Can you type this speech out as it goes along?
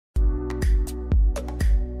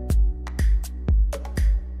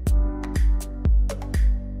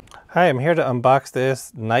Hi, I'm here to unbox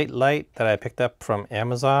this night light that I picked up from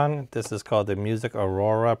Amazon. This is called the Music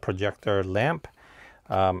Aurora projector lamp.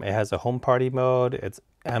 It has a home party mode, it's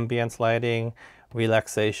ambience lighting,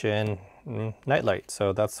 relaxation, night light.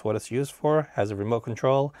 So that's what it's used for. Has a remote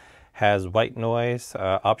control, has white noise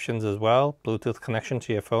options as well, Bluetooth connection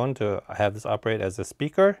to your phone to have this operate as a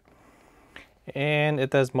speaker. And it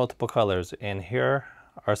does multiple colors. And here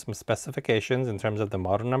are some specifications in terms of the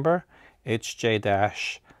model number,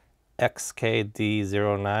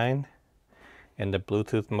 HJ-XKD09, and the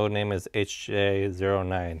Bluetooth mode name is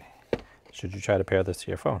HJ09. Should you try to pair this to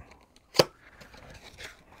your phone.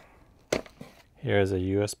 Here's a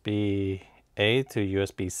USB-A to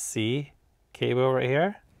USB-C cable right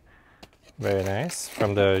here. Very nice,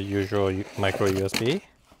 from the usual micro USB.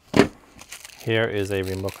 Here is a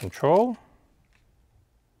remote control.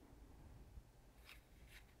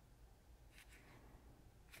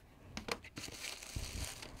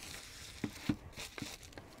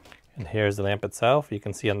 And here's the lamp itself. You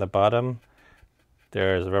can see on the bottom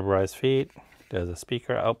there's rubberized feet, there's a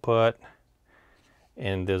speaker output,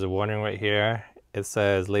 and there's a warning right here. It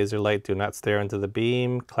says laser light, do not stare into the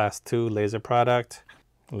beam, class 2 laser product,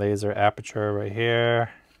 laser aperture right here,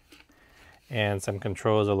 and some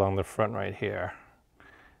controls along the front right here.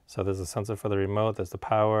 So there's a sensor for the remote, there's the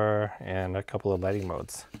power, and a couple of lighting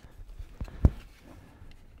modes.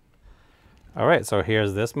 All right, so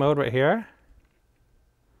here's this mode right here.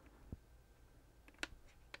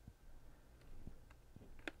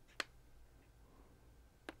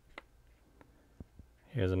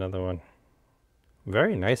 Here's another one.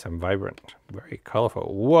 Very nice and vibrant, very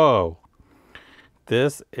colorful. Whoa,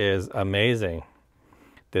 this is amazing.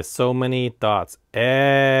 There's so many dots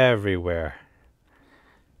everywhere.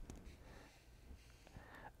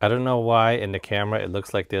 I don't know why in the camera it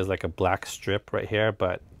looks like there's like a black strip right here,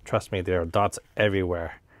 but trust me, there are dots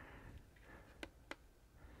everywhere.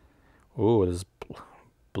 Ooh, this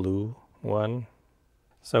blue one.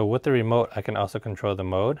 So with the remote, I can also control the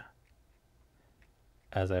mode.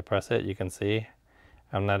 As I press it, you can see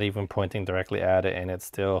I'm not even pointing directly at it and it's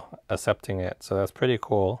still accepting it. So that's pretty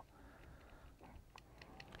cool.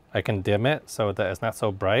 I can dim it so that it's not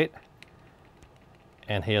so bright.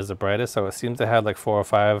 And here's the brightest. So it seems to have like 4 or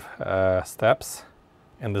 5 steps.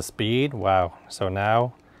 And the speed, wow. So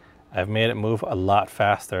now I've made it move a lot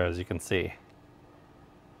faster, as you can see.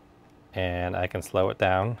 And I can slow it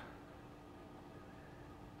down.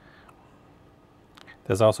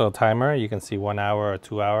 There's also a timer. You can see 1 hour or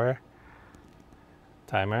 2 hour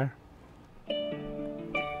timer.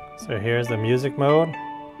 So here's the music mode.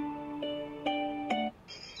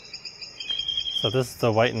 So this is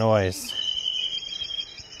the white noise.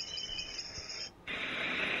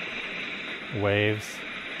 Waves.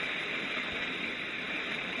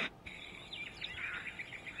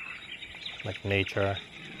 Like nature.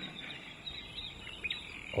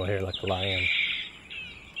 Or here like a lion.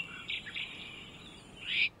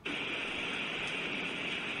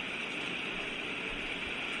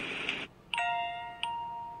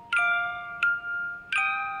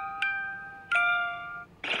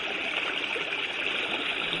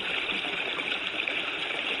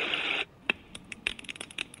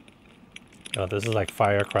 Oh, this is like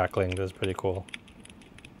fire crackling. This is pretty cool.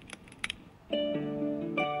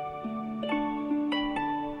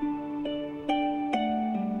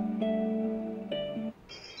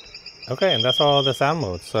 Okay, and that's all the sound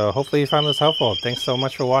modes. So hopefully you found this helpful. Thanks so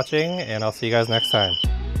much for watching, and I'll see you guys next time.